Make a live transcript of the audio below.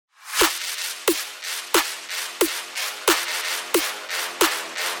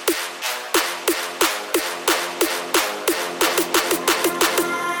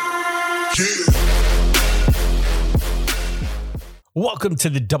Welcome to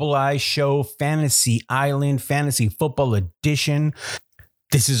the Double I Show Fantasy Island Fantasy Football Edition.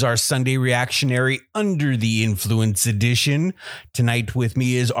 This is our Sunday reactionary Under the Influence edition. Tonight with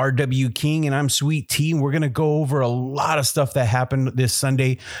me is RW King and I'm Sweet Tea. We're going to go over a lot of stuff that happened this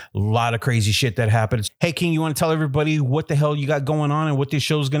Sunday. A lot of crazy shit that happened. Hey, King, you want to tell everybody what the hell you got going on and what this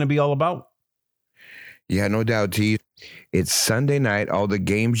show is going to be all about? Yeah, no doubt, T. It's Sunday night. All the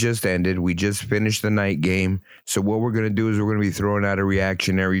games just ended. We just finished the night game. So what we're going to do is we're going to be throwing out a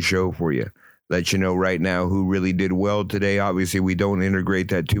reactionary show for you. Let you know right now who really did well today. Obviously, we don't integrate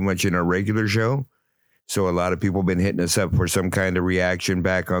that too much in our regular show. So a lot of people have been hitting us up for some kind of reaction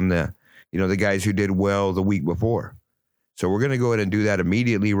back on the guys who did well the week before. So we're going to go ahead and do that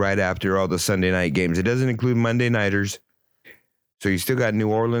immediately right after all the Sunday night games. It doesn't include Monday nighters. So you still got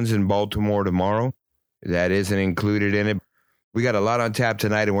New Orleans and Baltimore tomorrow. That isn't included in it. We got a lot on tap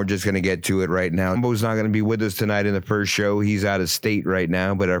tonight, and we're just going to get to it right now. Jumbo's not going to be with us tonight in the first show. He's out of state right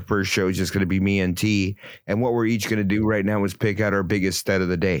now, but our first show is just going to be me and T. And what we're each going to do right now is pick out our biggest stud of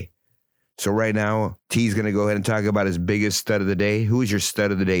the day. So right now, T's going to go ahead and talk about his biggest stud of the day. Who is your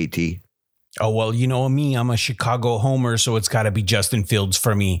stud of the day, T? Oh, well, you know me, I'm a Chicago homer, so it's got to be Justin Fields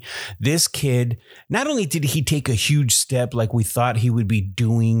for me. This kid, not only did he take a huge step like we thought he would be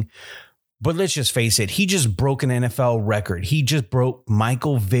doing, but let's just face it, he just broke an NFL record. He just broke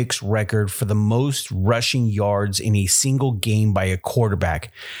Michael Vick's record for the most rushing yards in a single game by a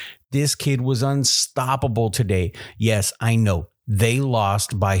quarterback. This kid was unstoppable today. Yes, I know they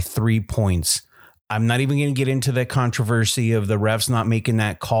lost by 3 points. I'm not even going to get into the controversy of the refs not making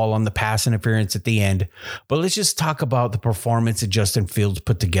that call on the pass interference at the end, but let's just talk about the performance that Justin Fields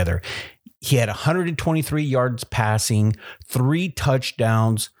put together. He had 123 yards passing, 3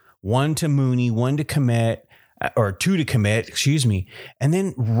 touchdowns, 1 to Mooney, 1 to Kmet, or 2 to Kmet, and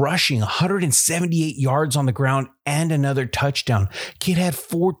then rushing 178 yards on the ground and another touchdown. Kid had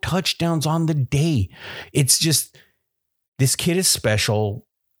 4 touchdowns on the day. It's just, this kid is special.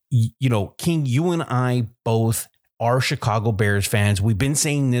 You know, King, you and I both are Chicago Bears fans. We've been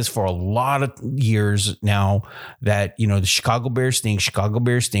saying this for a lot of years now that, the Chicago Bears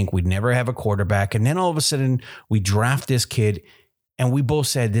stink. We'd never have a quarterback. And then all of a sudden we draft this kid. And we both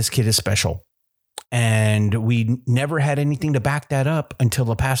said this kid is special. And we never had anything to back that up until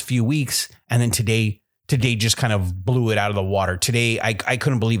the past few weeks. And then today just kind of blew it out of the water. Today, I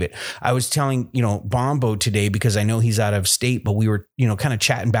couldn't believe it. I was telling, Bombo today, because I know he's out of state, but we were, kind of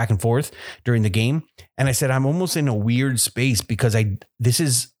chatting back and forth during the game. And I said, I'm almost in a weird space because this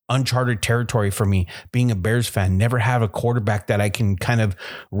is uncharted territory for me, being a Bears fan. Never have a quarterback that I can kind of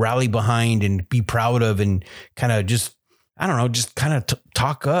rally behind and be proud of and kind of just, I don't know, just kind of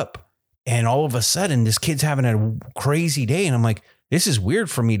talk up. And all of a sudden, this kid's having a crazy day. And I'm like, this is weird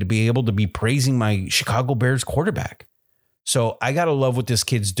for me to be able to be praising my Chicago Bears quarterback. So I got to love what this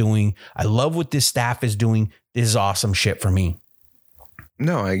kid's doing. I love what this staff is doing. This is awesome shit for me.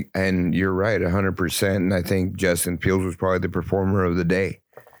 No, and you're right, 100%. And I think Justin Fields was probably the performer of the day.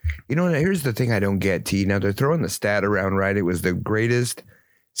 Here's the thing I don't get, T. Now, they're throwing the stat around, right? It was the greatest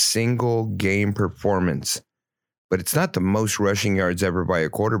single game performance. But it's not the most rushing yards ever by a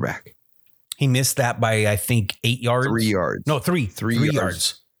quarterback. He missed that by, I think, 8 yards. 3 yards. No, three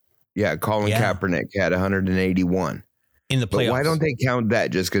yards. Yeah, Colin Kaepernick had 181. In the playoffs. But why don't they count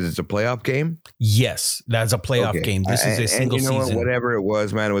that just because it's a playoff game? Yes, that's a playoff game. This is a single season. Whatever it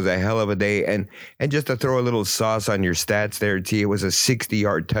was, man, it was a hell of a day. And just to throw a little sauce on your stats there, T, it was a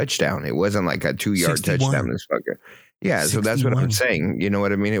 60-yard touchdown. It wasn't like a 2-yard touchdown. This fucker. Yeah, 61. So that's what I'm saying. You know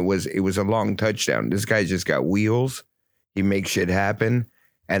what I mean? It was a long touchdown. This guy's just got wheels. He makes shit happen.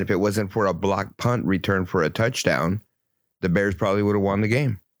 And if it wasn't for a block punt return for a touchdown, the Bears probably would have won the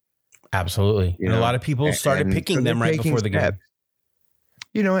game. Absolutely. And a lot of people started picking them right before the game.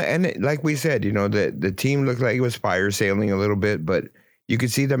 And like we said, the team looked like it was fire sailing a little bit, but you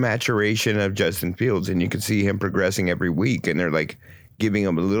could see the maturation of Justin Fields and you could see him progressing every week. And they're like giving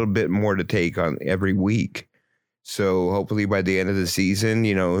him a little bit more to take on every week. So hopefully by the end of the season,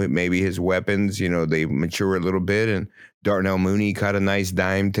 maybe his weapons, they mature a little bit. And Darnell Mooney caught a nice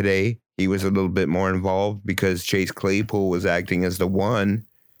dime today. He was a little bit more involved because Chase Claypool was acting as the one.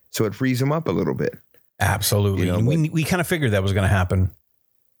 So it frees him up a little bit. Absolutely. We kind of figured that was going to happen.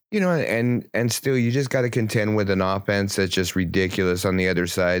 And still, you just got to contend with an offense that's just ridiculous on the other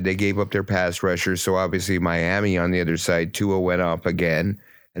side. They gave up their pass rushers. So obviously Miami on the other side, Tua went off again.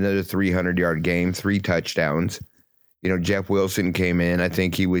 Another 300-yard game, 3 touchdowns. Jeff Wilson came in. I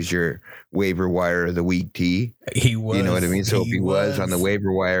think he was your waiver wire of the week, T. He was. You know what I mean? So if he was on the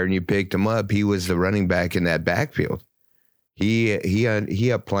waiver wire and you picked him up, he was the running back in that backfield. he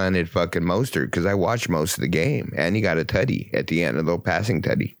upplanted fucking Mostert because I watched most of the game, and he got a tutty at the end, a little passing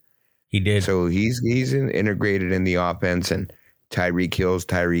tutty. He did. So he's integrated in the offense, and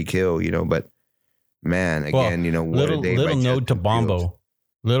Tyreek Hill, you know. But man, again, you know, little note to Bombo.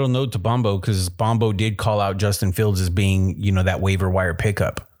 Little note to Bombo, because Bombo did call out Justin Fields as being, you know, that waiver wire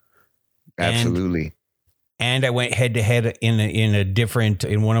pickup. Absolutely. And I went head to head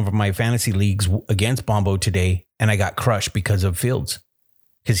in one of my fantasy leagues against Bombo today, and I got crushed because of Fields,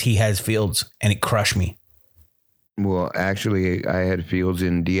 because he has Fields, and it crushed me. Well, actually, I had Fields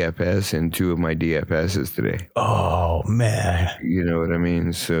in DFS in 2 of my DFSs today. Oh, man. You know what I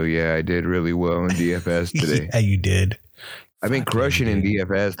mean? So, yeah, I did really well in DFS today. Yeah, you did. I've been crushing in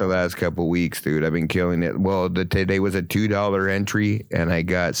DFS the last couple of weeks, dude. I've been killing it. Well, today was a $2 entry, and I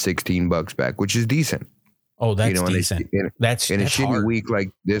got $16 back, which is decent. Oh, that's decent. That's in a shitty hard. week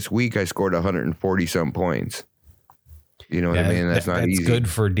like this week, I scored 140 some points. You know what I mean? That's not easy. That's good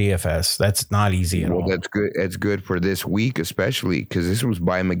for DFS. That's not easy at all. That's good. It's good for this week, especially because this was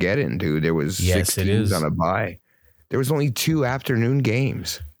Buy-Mageddon, dude. There was 6 teams on a buy. There was only 2 afternoon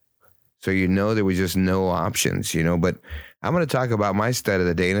games. So, you know, there was just no options, you know. But I'm going to talk about my stud of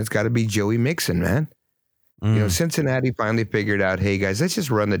the day, and it's got to be Joey Mixon, man. You know, Cincinnati finally figured out, hey, guys, let's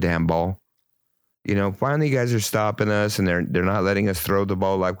just run the damn ball. You know, finally, you guys are stopping us, and they're not letting us throw the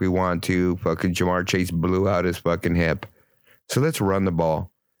ball like we want to. Fucking Jamar Chase blew out his fucking hip. So let's run the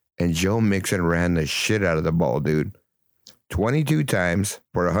ball. And Joe Mixon ran the shit out of the ball, dude. 22 times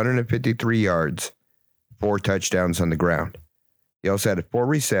for 153 yards, 4 touchdowns on the ground. He also had 4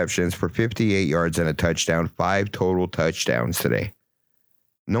 receptions for 58 yards and a touchdown, 5 total touchdowns today.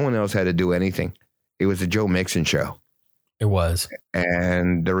 No one else had to do anything. It was a Joe Mixon show. It was.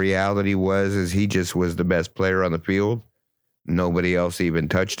 And the reality is he just was the best player on the field. Nobody else even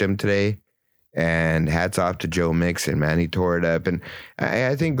touched him today. And hats off to Joe Mixon, man. He tore it up. And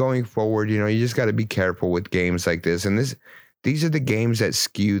I think going forward, you know, you just got to be careful with games like this. And these are the games that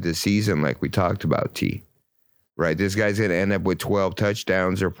skew the season, like we talked about, T. Right? This guy's going to end up with 12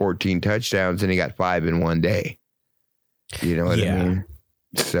 touchdowns or 14 touchdowns, and he got 5 in one day. You know what I mean?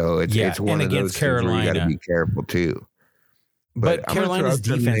 So it's one of those things where you got to be careful, too. But Carolina's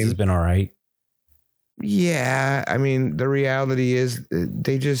defense has been all right. Yeah. I mean, the reality is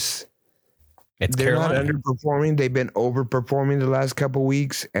they're not underperforming. They've been overperforming the last couple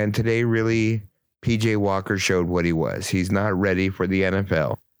weeks. And today, really, PJ Walker showed what he was. He's not ready for the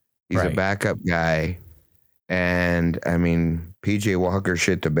NFL. He's a backup guy. And, I mean, PJ Walker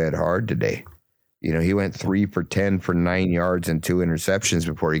shit the bed hard today. You know, he went 3 for 10 for 9 yards and 2 interceptions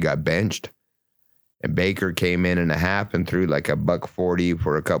before he got benched. And Baker came in a half and threw like $140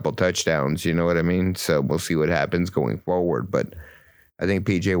 for a couple touchdowns. You know what I mean? So we'll see what happens going forward. But I think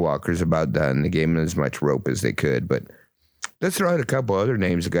PJ Walker's about done. They gave him as much rope as they could. But let's throw out a couple other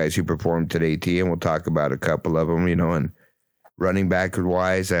names of guys who performed today, T, and we'll talk about a couple of them, you know. And running back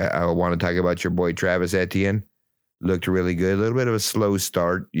wise, I want to talk about your boy Travis Etienne. Looked really good. A little bit of a slow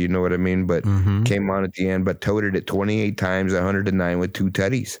start, you know what I mean? But came on at the end, but toted it 28 times, 109 with 2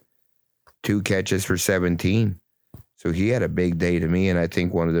 tutties. 2 catches for 17. So he had a big day to me, and I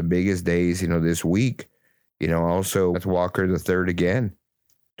think one of the biggest days, you know, this week. You know, also with Walker the third again.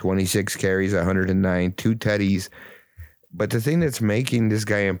 26 carries, 109, 2 tutties. But the thing that's making this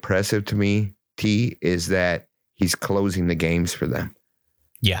guy impressive to me, T, is that he's closing the games for them.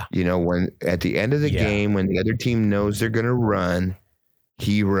 Yeah. You know, when at the end of the game, when the other team knows they're going to run,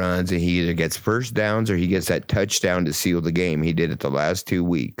 he runs and he either gets first downs or he gets that touchdown to seal the game. He did it the last 2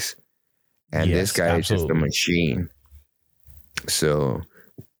 weeks. And this guy is just a machine. So,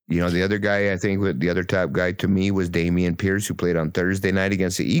 you know, the other guy, I think the other top guy to me was Dameon Pierce, who played on Thursday night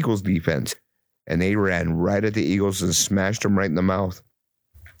against the Eagles defense. And they ran right at the Eagles and smashed them right in the mouth.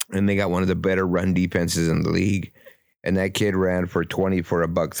 And they got one of the better run defenses in the league. And that kid ran for 20 for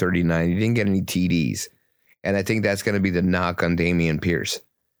 $139. He didn't get any TDs. And I think that's going to be the knock on Dameon Pierce.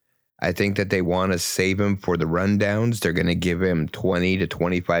 I think that they want to save him for the rundowns. They're going to give him 20 to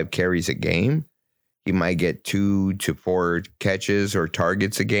 25 carries a game. He might get 2 to 4 catches or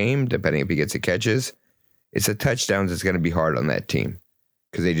targets a game, depending if he gets the catches. It's the touchdowns that's going to be hard on that team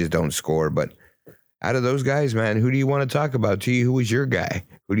because they just don't score. But out of those guys, man, who do you want to talk about? To you, who was your guy?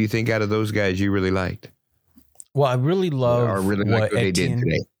 Who do you think out of those guys you really liked? Well, I really love what they did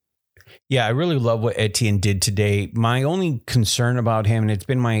today. Yeah, I really love what Etienne did today. My only concern about him, and it's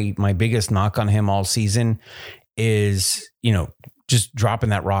been my biggest knock on him all season, is, you know, just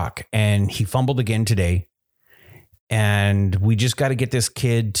dropping that rock. And he fumbled again today. And we just got to get this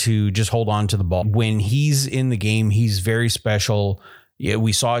kid to just hold on to the ball. When he's in the game, he's very special. Yeah,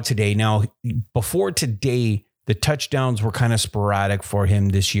 we saw it today. Now, before today, The touchdowns were kind of sporadic for him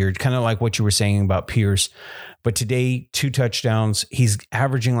this year, kind of like what you were saying about Pierce. But today, 2 touchdowns. He's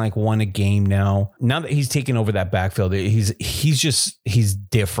averaging like 1 a game now. Now that he's taken over that backfield, he's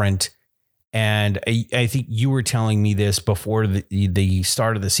different. And I think you were telling me this before the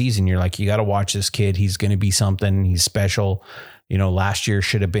start of the season. You're like, you got to watch this kid. He's going to be something. He's special. Last year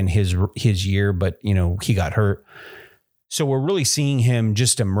should have been his year, but he got hurt. So we're really seeing him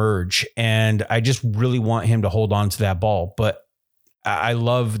just emerge, and I just really want him to hold on to that ball. But I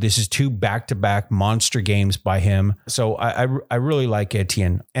love, this is 2 back-to-back monster games by him. So I really like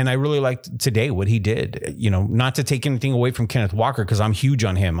Etienne, and I really liked today what he did. Not to take anything away from Kenneth Walker, because I'm huge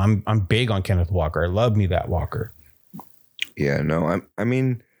on him. I'm big on Kenneth Walker. I love me that Walker. Yeah, no, I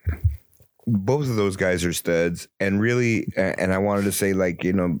mean, both of those guys are studs, and really, and I wanted to say, like,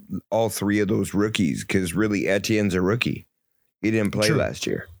 all 3 of those rookies, because really Etienne's a rookie. He didn't play last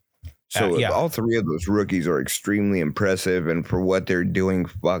year. So yeah. All 3 of those rookies are extremely impressive, and for what they're doing,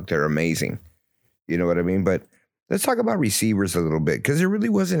 they're amazing. You know what I mean? But let's talk about receivers a little bit, because there really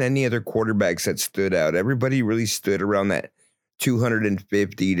wasn't any other quarterbacks that stood out. Everybody really stood around that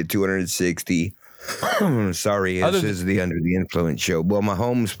 250 to 260. Sorry, this is the Under the Influence show. Well,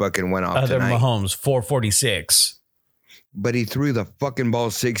 Mahomes fucking went off tonight. Mahomes, 446. But he threw the fucking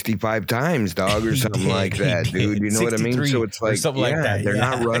ball 65 times, dog, or something like that, dude. You know what I mean? So it's like, something like that. They're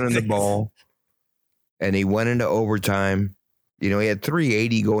not running the ball. And he went into overtime. He had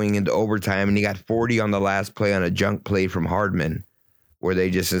 380 going into overtime, and he got 40 on the last play on a junk play from Hardman, where they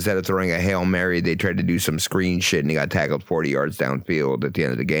just, instead of throwing a Hail Mary, they tried to do some screen shit, and he got tackled 40 yards downfield at the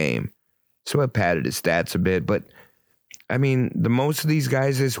end of the game. So it padded his stats a bit. But, I mean, the most of these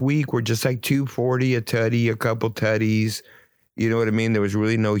guys this week were just like 240, a tutty, a couple tutties. You know what I mean? There was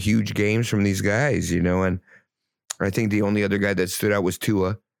really no huge games from these guys, and I think the only other guy that stood out was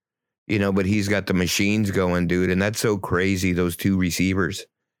Tua, but he's got the machines going, dude. And that's so crazy, those 2 receivers.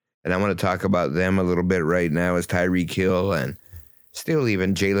 And I want to talk about them a little bit right now, as Tyreek Hill and still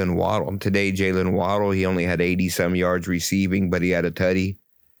even Jalen Waddle. Today, Jalen Waddle, he only had 80-some yards receiving, but he had a tutty.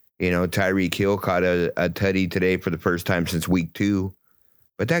 Tyreek Hill caught a tutty today for the first time since week 2.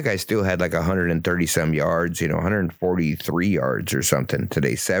 But that guy still had like 130-some yards, 143 yards or something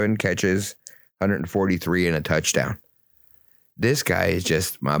today. 7 catches, 143, and a touchdown. This guy is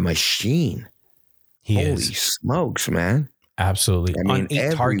just a machine. Holy smokes, man. Absolutely. I mean, on 8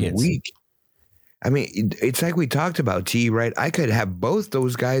 every targets. week. I mean, it's like we talked about, T, right? I could have both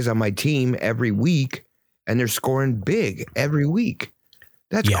those guys on my team every week, and they're scoring big every week.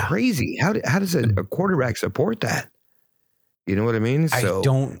 That's crazy. How does a quarterback support that? You know what I mean? So, I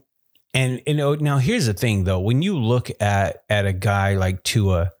don't. And now here's the thing, though. When you look at a guy like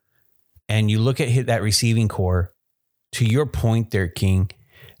Tua, and you look at that receiving core, to your point there, King,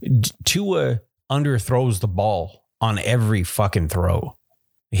 Tua underthrows the ball on every fucking throw.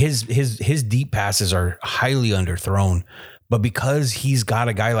 His deep passes are highly underthrown, but because he's got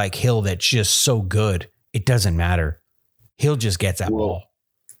a guy like Hill that's just so good, it doesn't matter. Hill just gets that ball.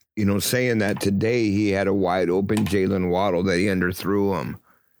 Saying that today, he had a wide open Jalen Waddle that he underthrew him,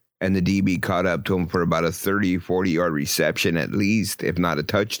 and the DB caught up to him for about a 30, 40-yard reception at least, if not a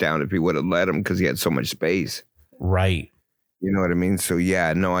touchdown, if he would have let him, because he had so much space. Right. You know what I mean? So,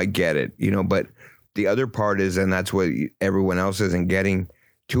 yeah, no, I get it. But the other part is, and that's what everyone else isn't getting,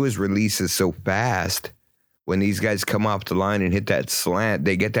 Tua's release is so fast. When these guys come off the line and hit that slant,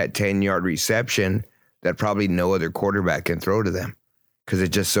 they get that 10-yard reception that probably no other quarterback can throw to them, because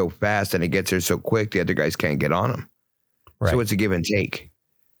it's just so fast and it gets there so quick, the other guys can't get on them. Right. So it's a give and take.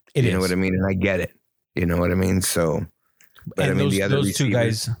 You know what I mean? And I get it. You know what I mean? So, but and I mean, those, the other those 2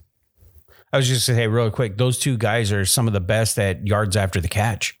 guys, I was just going to say real quick, those 2 guys are some of the best at yards after the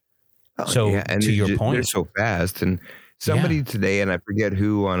catch. And to your point, they're so fast. And somebody today, and I forget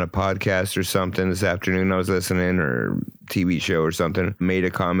who, on a podcast or something this afternoon, I was listening, or TV show or something, made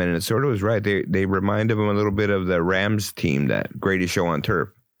a comment, and it sort of was right. They reminded them a little bit of the Rams team, that Greatest Show on Turf.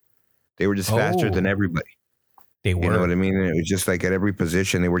 They were just faster than everybody. They were. You know what I mean? And it was just like at every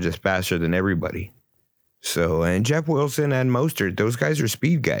position, they were just faster than everybody. So, and Jeff Wilson and Mostert, those guys are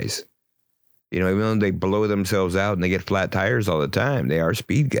speed guys. Even though they blow themselves out and they get flat tires all the time, they are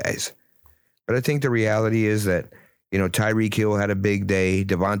speed guys. But I think the reality is that, Tyreek Hill had a big day.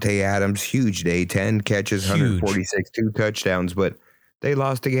 Devontae Adams, huge day, 10 catches, 146, 2 touchdowns. But they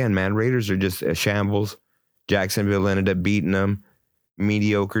lost again, man. Raiders are just a shambles. Jacksonville ended up beating them.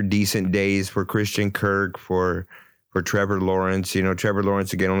 Mediocre, decent days for Christian Kirk, for Trevor Lawrence. Trevor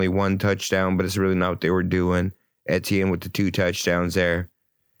Lawrence, again, only 1 touchdown, but it's really not what they were doing. Etienne with the 2 touchdowns there.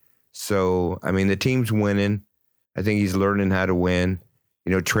 So, I mean, the team's winning. I think he's learning how to win.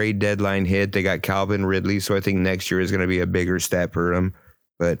 trade deadline hit. They got Calvin Ridley. So I think next year is going to be a bigger step for him.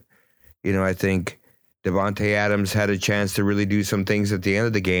 But, I think Davante Adams had a chance to really do some things at the end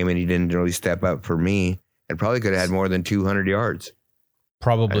of the game, and he didn't really step up for me, and probably could have had more than 200 yards.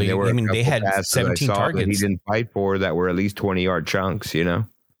 Probably. They had 17 targets. That he didn't fight for that were at least 20-yard chunks,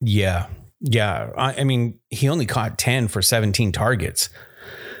 Yeah. Yeah. I mean, he only caught 10 for 17 targets.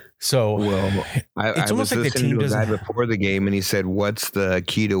 So it's almost like the team doesn't. I was listening to a guy before the game, and he said, "What's the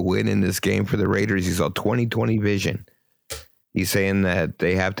key to win in this game for the Raiders?" He's all 20-20 vision. He's saying that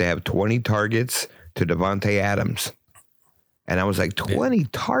they have to have 20 targets to Davante Adams. And I was like, 20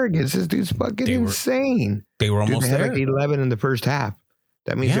 targets? This dude's fucking insane. They were almost there. Like 11 in the first half.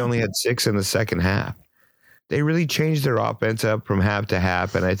 That means they only had 6 in the second half. They really changed their offense up from half to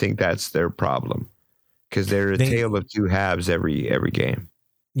half, and I think that's their problem because they're a tale of two halves every game.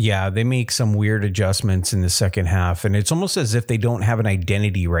 Yeah, they make some weird adjustments in the second half, and it's almost as if they don't have an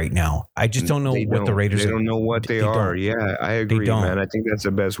identity right now. I just don't know what the Raiders are. They don't know what they are. Yeah, I agree, man. I think that's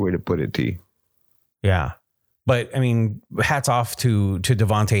the best way to put it, T. Yeah. But, I mean, hats off to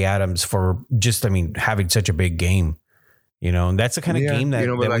Davante Adams for just, having such a big game. And that's the kind of game that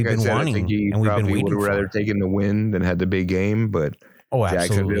we've been wanting. And we've been waiting for. Would have rather taken the win than had the big game. But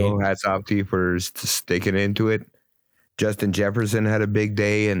Jacksonville, absolutely. hats off to you for sticking into it. Justin Jefferson had a big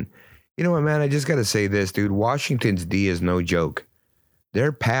day. And you know what, man? I just got to say this, dude. Washington's D is no joke.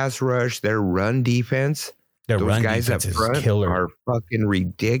 Their pass rush, their run defense, those guys up front are fucking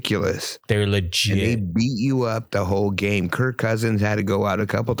ridiculous. They're legit. And they beat you up the whole game. Kirk Cousins had to go out a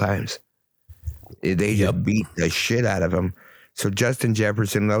couple times. They just beat the shit out of him. So Justin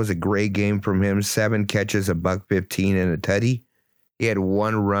Jefferson, that was a great game from him. 7 catches, $115 and a tutty. He had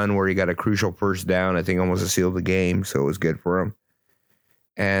one run where he got a crucial first down. I think almost sealed the game, so it was good for him.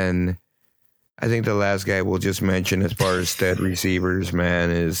 And I think the last guy we'll just mention as far as stud receivers,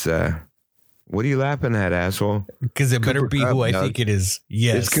 man, is what are you laughing at, asshole? Because it better be who I think it is.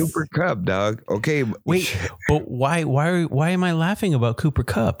 Yes, it's Cooper Kupp, dog. Okay, wait, but why am I laughing about Cooper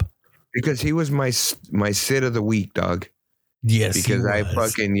Kupp? Because he was my sit of the week, dog. Yes, because I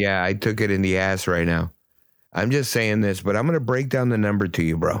took it in the ass right now. I'm just saying this, but I'm going to break down the number to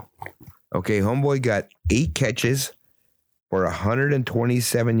you, bro. Okay, homeboy got 8 catches for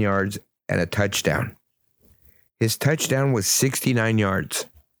 127 yards and a touchdown. His touchdown was 69 yards.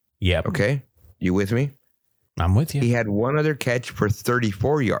 Yep. Okay, you with me? I'm with you. He had one other catch for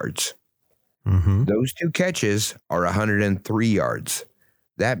 34 yards. Mm-hmm. Those 2 catches are 103 yards.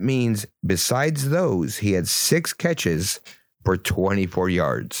 That means besides those, he had 6 catches for 24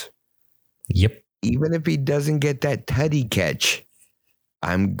 yards. Yep. Even if he doesn't get that tutty catch,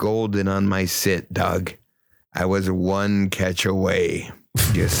 I'm golden on my sit, dog. I was 1 catch away.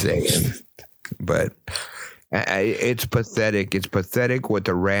 Just saying. But it's pathetic. It's pathetic what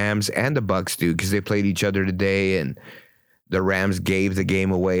the Rams and the Bucks do because they played each other today, and the Rams gave the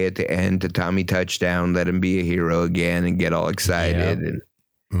game away at the end to Tommy Touchdown, let him be a hero again and get all excited. Yep.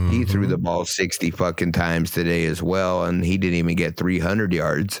 And he threw the ball 60 fucking times today as well, and he didn't even get 300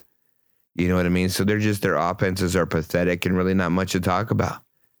 yards. You know what I mean? So their offenses are pathetic and really not much to talk about.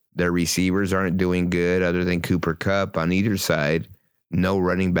 Their receivers aren't doing good other than Cooper Kupp on either side. No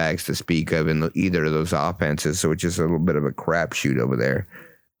running backs to speak of in either of those offenses. So it's just a little bit of a crapshoot over there.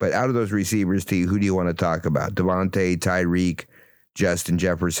 But out of those receivers, T, who do you want to talk about? Davante, Tyreek, Justin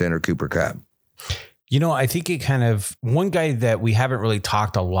Jefferson, or Cooper Kupp? I think it kind of one guy that we haven't really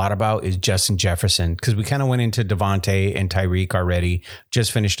talked a lot about is Justin Jefferson because we kind of went into Davante and Tyreek already,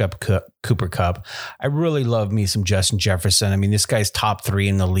 just finished up Cooper Kupp. I really love me some Justin Jefferson. I mean, this guy's top 3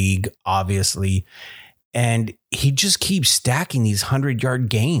 in the league, obviously. And he just keeps stacking these 100-yard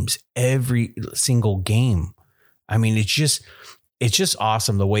games every single game. I mean, it's just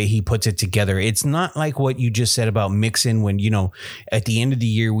awesome the way he puts it together. It's not like what you just said about Mixon when, at the end of the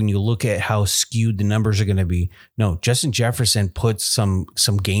year, when you look at how skewed the numbers are going to be. No, Justin Jefferson puts some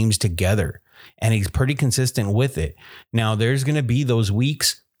games together and he's pretty consistent with it. Now there's going to be those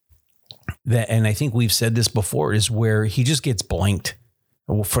weeks that, and I think we've said this before, is where he just gets blanked.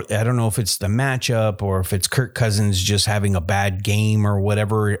 I don't know if it's the matchup or if it's Kirk Cousins just having a bad game or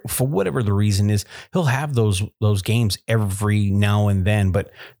whatever, for whatever the reason is, he'll have those games every now and then,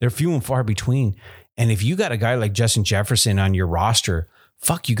 but they're few and far between. And if you got a guy like Justin Jefferson on your roster,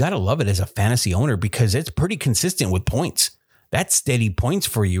 you got to love it as a fantasy owner because it's pretty consistent with points. That's steady points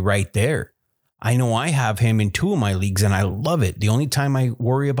for you right there. I know I have him in 2 of my leagues and I love it. The only time I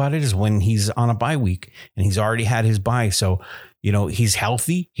worry about it is when he's on a bye week and he's already had his bye. So, he's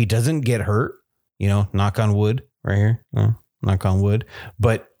healthy. He doesn't get hurt, knock on wood right here. Knock on wood.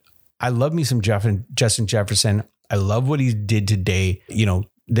 But I love me some Justin Jefferson. I love what he did today. You know,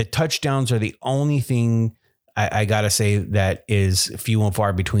 the touchdowns are the only thing I got to say that is few and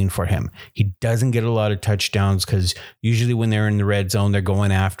far between for him. He doesn't get a lot of touchdowns because usually when they're in the red zone, they're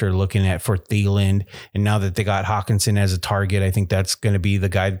going after looking at for Thielen. And now that they got Hawkinson as a target, I think that's going to be the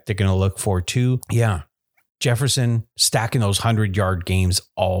guy that they're going to look for too. Yeah. Jefferson stacking those 100-yard games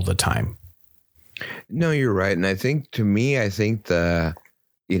all the time. No, you're right. And I think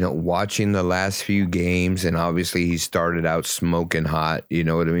watching the last few games, and obviously he started out smoking hot, you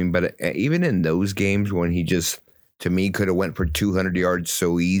know what I mean? But even in those games when he just, to me, could have went for 200 yards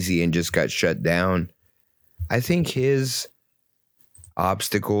so easy and just got shut down, I think his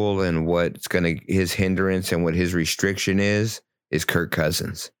obstacle and his hindrance and what his restriction is Kirk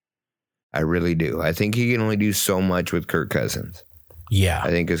Cousins. I really do. I think he can only do so much with Kirk Cousins. Yeah. I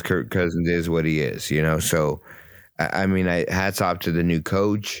think because Kirk Cousins is what he is, so... I mean, hats off to the new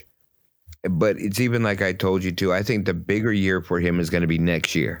coach, but it's even like I told you too. I think the bigger year for him is going to be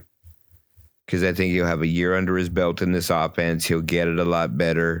next year because I think he'll have a year under his belt in this offense. He'll get it a lot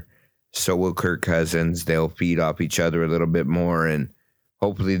better. So will Kirk Cousins. They'll feed off each other a little bit more, and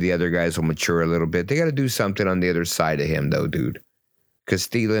hopefully the other guys will mature a little bit. They got to do something on the other side of him, though, dude, because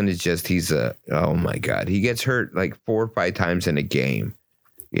Thielen is oh my God. He gets hurt like 4 or 5 times in a game.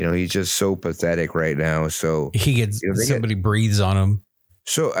 He's just so pathetic right now. So he gets somebody breathes on him.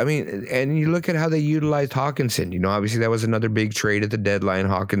 So, I mean, and you look at how they utilized Hawkinson. Obviously that was another big trade at the deadline.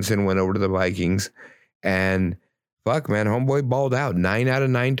 Hawkinson went over to the Vikings and fuck, man, homeboy balled out. 9 out of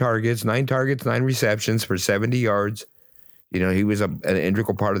 9 targets, 9 receptions for 70 yards. He was an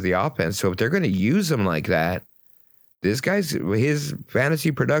integral part of the offense. So if they're going to use him like that, his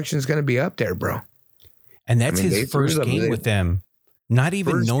fantasy production is going to be up there, bro. And that's his first game with them. Not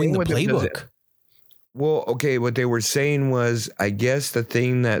even knowing the playbook. Well, okay, what they were saying was, I guess the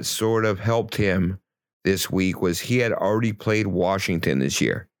thing that sort of helped him this week was he had already played Washington this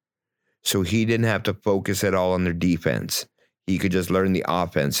year. So he didn't have to focus at all on their defense. He could just learn the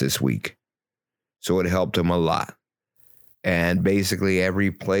offense this week. So it helped him a lot. And basically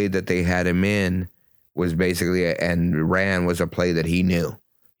every play that they had him in was was a play that he knew.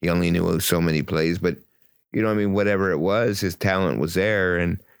 He only knew so many plays, but whatever it was, his talent was there.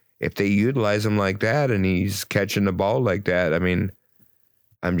 And if they utilize him like that and he's catching the ball like that, I mean,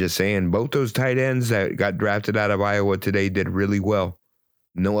 I'm just saying both those tight ends that got drafted out of Iowa today did really well.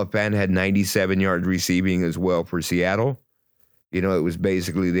 Noah Fant had 97 yards receiving as well for Seattle. It was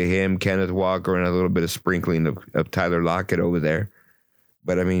basically him, Kenneth Walker, and a little bit of sprinkling of Tyler Lockett over there.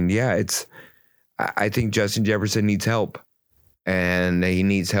 But I mean, yeah, I think Justin Jefferson needs help. And he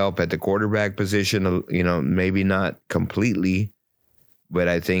needs help at the quarterback position, maybe not completely, but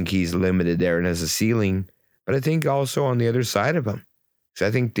I think he's limited there and has a ceiling. But I think also on the other side of him, because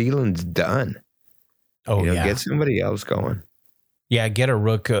I think Thielen's done. Oh, yeah. Get somebody else going. Yeah, get a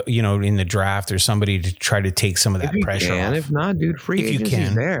rook, in the draft or somebody to try to take some of that pressure off. If not, dude, free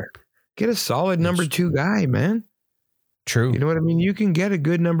agency's there. Get a solid number 2 guy, man. True. You know what I mean? You can get a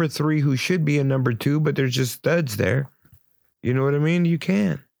good number 3 who should be a number 2, but there's just studs there. You know what I mean? You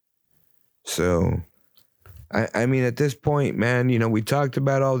can. So, I mean, at this point, man, we talked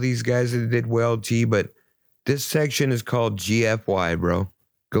about all these guys that did well, T, but this section is called GFY, bro.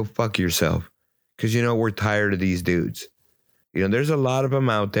 Go fuck yourself. Because, we're tired of these dudes. There's a lot of them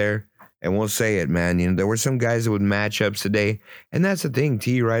out there, and we'll say it, man. There were some guys that would matchups today, and that's the thing,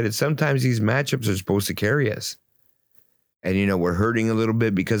 T, right? It's sometimes these matchups are supposed to carry us. And, we're hurting a little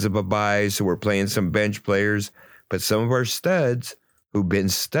bit because of a bye, so we're playing some bench players. But some of our studs who've been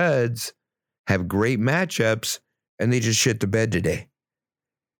studs have great matchups and they just shit the bed today.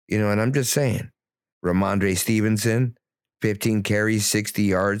 And I'm just saying, Ramondre Stevenson, 15 carries, 60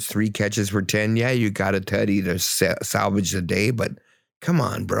 yards, 3 catches for 10. Yeah, you got a tutty to salvage the day, but come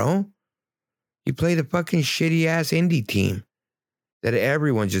on, bro. You played a fucking shitty ass Indy team that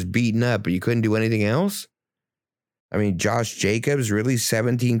everyone's just beating up, but you couldn't do anything else. I mean, Josh Jacobs, really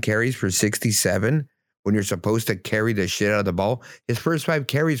 17 carries for 67. When you're supposed to carry the shit out of the ball. His first 5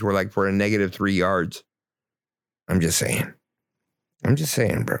 carries were like for a -3 yards. I'm just saying,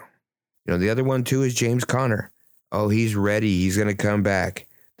 bro. The other one too is James Conner. Oh, he's ready. He's going to come back.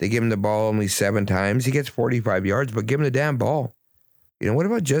 They give him the ball only 7 times. He gets 45 yards, but give him the damn ball. What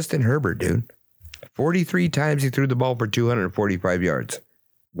about Justin Herbert, dude? 43 times he threw the ball for 245 yards.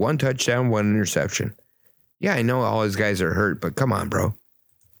 1 touchdown, 1 interception. Yeah, I know all his guys are hurt, but come on, bro.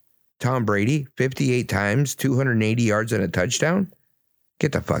 Tom Brady, 58 times, 280 yards and a touchdown?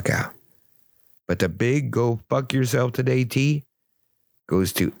 Get the fuck out. But the big go fuck yourself today, T,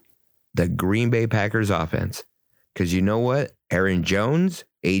 goes to the Green Bay Packers offense. Because you know what? Aaron Jones,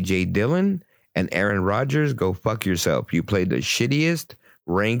 A.J. Dillon, And Aaron Rodgers, go fuck yourself. You played the shittiest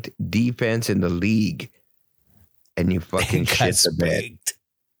ranked defense in the league, and you fucking shit the bed.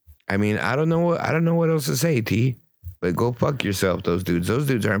 I mean, I don't know what else to say, T. But go fuck yourself, those dudes. Those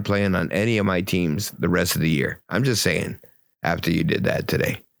dudes aren't playing on any of my teams the rest of the year. I'm just saying, after you did that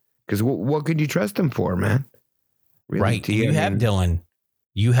today. Because what could you trust them for, man? Really, right. T, you have Dylan.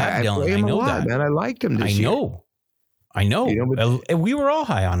 You have Dylan. I know that. Man, I liked him this year. I know. You know, but we were all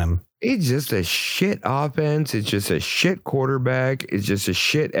high on him. It's just a shit offense. It's just a shit quarterback. It's just a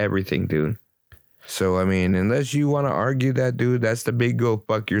shit everything, dude. So, I mean, unless you want to argue that, dude, that's the big go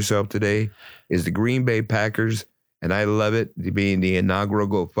fuck yourself today is the Green Bay Packers. And I love it being the inaugural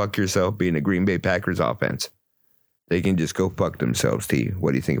go fuck yourself being the Green Bay Packers offense. They can just go fuck themselves, T.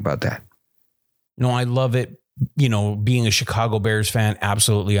 What do you think about that? No, I love it. You know, being a Chicago Bears fan,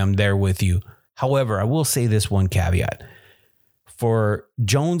 absolutely, I'm there with you. However, I will say this one caveat. For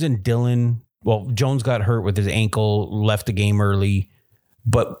Jones and Dylan, well, Jones got hurt with his ankle, left the game early.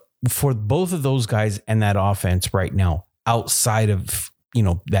 But for both of those guys and that offense right now, outside of, you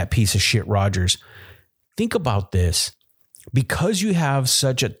know, that piece of shit Rodgers, think about this. Because you have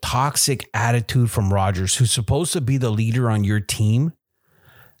such a toxic attitude from Rodgers, who's supposed to be the leader on your team,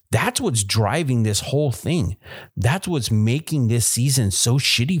 that's what's driving this whole thing. That's what's making this season so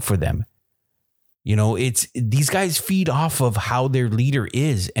shitty for them. You know, it's these guys feed off of how their leader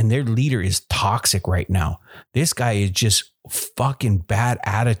is, and their leader is toxic right now. This guy is just fucking bad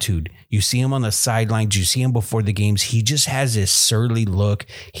attitude. You see him on the sidelines. You see him before the games. He just has this surly look.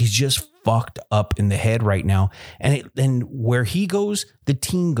 He's just fucked up in the head right now. And where he goes, the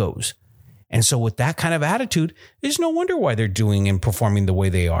team goes. And so with that kind of attitude, there's no wonder why they're doing and performing the way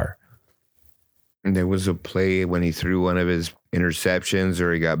they are. And there was a play when he threw one of his interceptions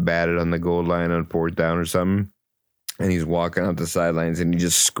or he got batted on the goal line on 4th down or something. And he's walking out the sidelines and he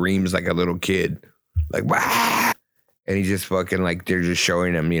just screams like a little kid. Like, wah! And he just fucking like, they're just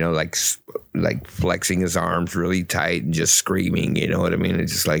showing him, you know, like flexing his arms really tight and just screaming. You know what I mean?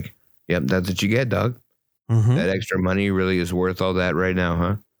 It's just like, yep, that's what you get, dog. Mm-hmm. That extra money really is worth all that right now,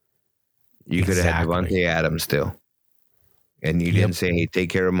 huh? You could have had Devontae Adams still. And you didn't say, hey,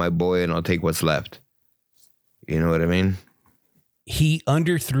 take care of my boy and I'll take what's left. You know what I mean? He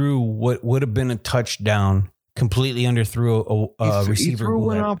underthrew what would have been a touchdown, completely underthrew a receiver. He threw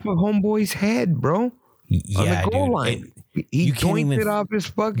one off of homeboy's head, bro. Yeah, on the goal line. He doinked it off his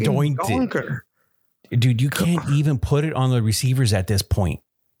fucking donker. Dude, you can't even put it on the receivers at this point.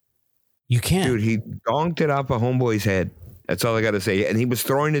 You can't. Dude, he donked it off of homeboy's head. That's all I got to say. And he was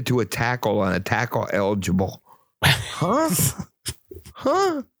throwing it to a tackle on a tackle eligible. Huh?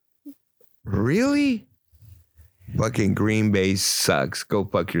 Huh? Really? Fucking Green Bay sucks. Go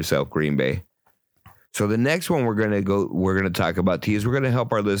fuck yourself, Green Bay. So the next one we're gonna talk about, T, is we're gonna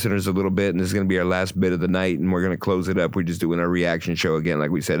help our listeners a little bit, and this is gonna be our last bit of the night, and we're gonna close it up. We're just doing our reaction show again,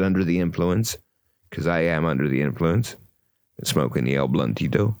 like we said, under the influence, because I am under the influence. And smoking the El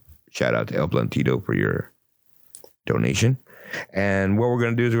Bluntito. Shout out to El Bluntito for your donation. And what we're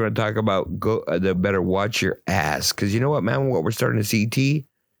going to do is we're going to talk about the better watch your ass. Because you know what, man? What we're starting to see, T,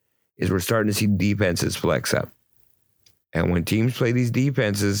 is we're starting to see defenses flex up. And when teams play these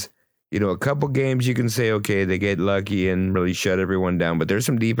defenses, you know, a couple games you can say, okay, they get lucky and really shut everyone down. But there's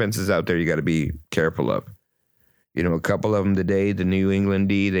some defenses out there you got to be careful of. You know, a couple of them today, the New England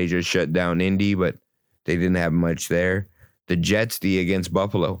D, they just shut down Indy, but they didn't have much there. The Jets D against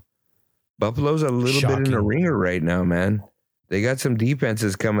Buffalo. Buffalo's a little bit in the ringer right now, man. They got some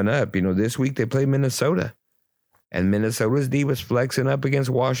defenses coming up. You know, this week they play Minnesota. And Minnesota's D was flexing up against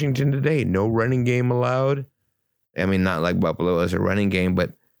Washington today. No running game allowed. I mean, not like Buffalo as a running game,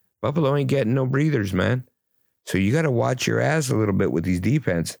 but Buffalo ain't getting no breathers, man. So you got to watch your ass a little bit with these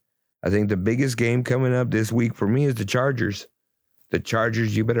defense. I think the biggest game coming up this week for me is the Chargers. The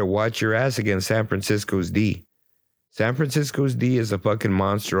Chargers, you better watch your ass against San Francisco's D. San Francisco's D is a fucking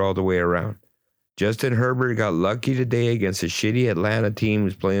monster all the way around. Justin Herbert got lucky today against a shitty Atlanta team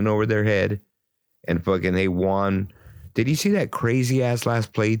who's playing over their head. And fucking they won. Did you see that crazy ass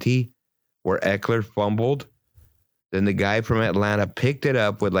last play, T? Where Eckler fumbled? Then the guy from Atlanta picked it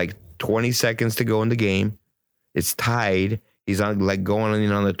up with like 20 seconds to go in the game. It's tied. He's on like going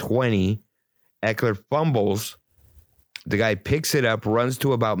in on the 20. Eckler fumbles. The guy picks it up, runs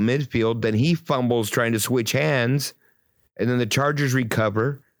to about midfield. Then he fumbles trying to switch hands. And then the Chargers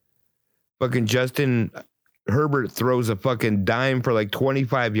recover. Fucking Justin Herbert throws a fucking dime for like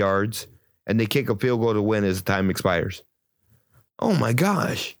 25 yards. And they kick a field goal to win as time expires. Oh my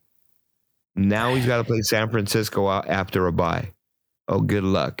gosh. Now he's got to play San Francisco out after a bye. Oh, good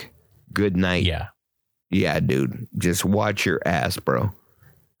luck. Good night. Yeah. Yeah, dude. Just watch your ass, bro.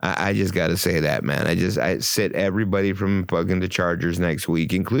 I just got to say that, man. I sit everybody from fucking the Chargers next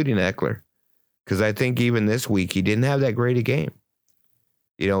week, including Eckler. Because I think even this week, he didn't have that great a game.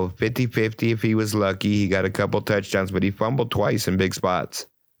 50-50 if he was lucky. He got a couple touchdowns, but he fumbled twice in big spots.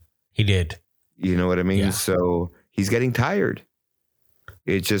 He did. You know what I mean? Yeah. So he's getting tired.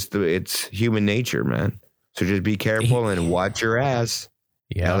 It's human nature, man. So just be careful and watch your ass.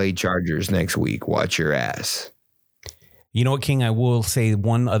 Yeah. LA Chargers next week. Watch your ass. You know what, King? I will say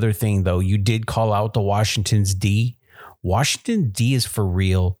one other thing, though. You did call out the Washington's D. Washington D is for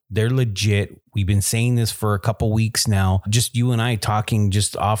real. They're legit. We've been saying this for a couple weeks now. Just you and I talking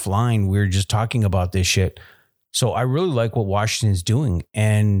just offline. We were just talking about this shit. So I really like what Washington's doing.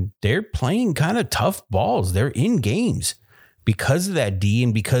 And they're playing kind of tough balls. They're in games because of that D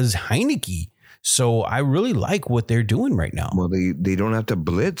and because Heineke. So I really like what they're doing right now. Well, they don't have to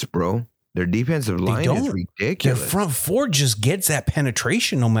blitz, bro. Their defensive line is ridiculous. Their front four just gets that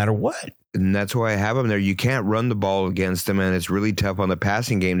penetration no matter what. And that's why I have them there. You can't run the ball against them, and it's really tough on the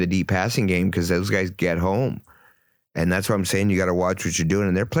passing game, the deep passing game, because those guys get home. And that's why I'm saying you got to watch what you're doing.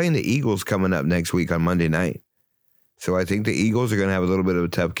 And they're playing the Eagles coming up next week on Monday night. So I think the Eagles are going to have a little bit of a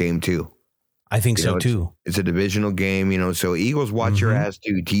tough game too. I think so too. It's a divisional game, so Eagles watch your ass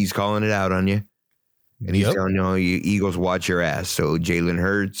too. T's calling it out on you. And he's telling you, Eagles watch your ass. So Jalen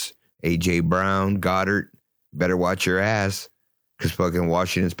Hurts, A.J. Brown, Goddard, better watch your ass because fucking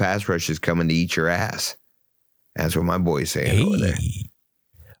Washington's pass rush is coming to eat your ass. That's what my boy's saying over there.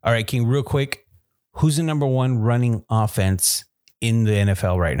 All right, King, real quick. Who's the number one running offense in the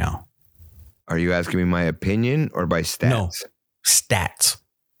NFL right now? Are you asking me my opinion or by stats? No, stats.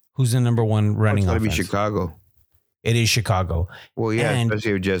 Who's the number one running offense? It's got to be Chicago. It is Chicago. Well, yeah, and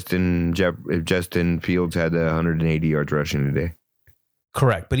especially if Justin Fields had 180 yards rushing today.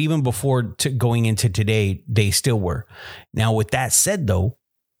 Correct. But even before going into today, they still were. Now, with that said, though,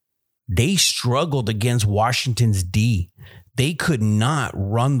 they struggled against Washington's D. They could not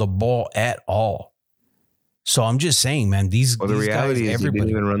run the ball at all. So I'm just saying, man, these reality guys, is they didn't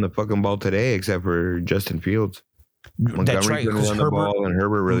even run the fucking ball today except for Justin Fields. That's right. Couldn't run the ball, and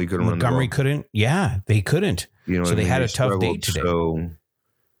Herbert really couldn't run the ball. Montgomery couldn't. Yeah, they couldn't. So they had a tough day today. So,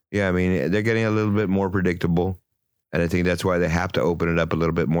 yeah, I mean, they're getting a little bit more predictable. And I think that's why they have to open it up a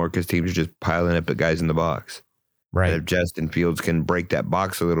little bit more because teams are just piling up the guys in the box. Right. And if Justin Fields can break that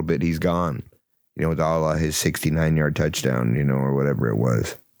box a little bit, he's gone. With all his 69-yard touchdown, or whatever it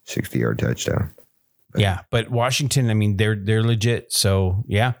was, 60-yard touchdown. But Washington, I mean, they're legit. So,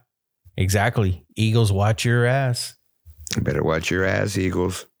 yeah, exactly. Eagles, watch your ass. You better watch your ass,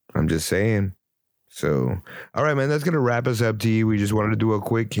 Eagles. I'm just saying. So, all right, man, that's going to wrap us up, T. We just wanted to do a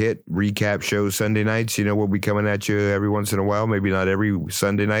quick hit recap show Sunday nights. We'll be coming at you every once in a while. Maybe not every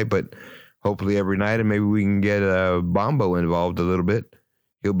Sunday night, but hopefully every night. And maybe we can get Bombo involved a little bit.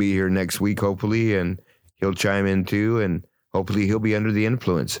 He'll be here next week, hopefully, and he'll chime in too. And hopefully he'll be under the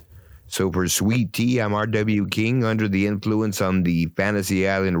influence. So for Sweet T, I'm RW King, under the influence on the Fantasy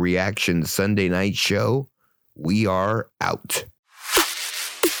Island Reaction Sunday night show. We are out.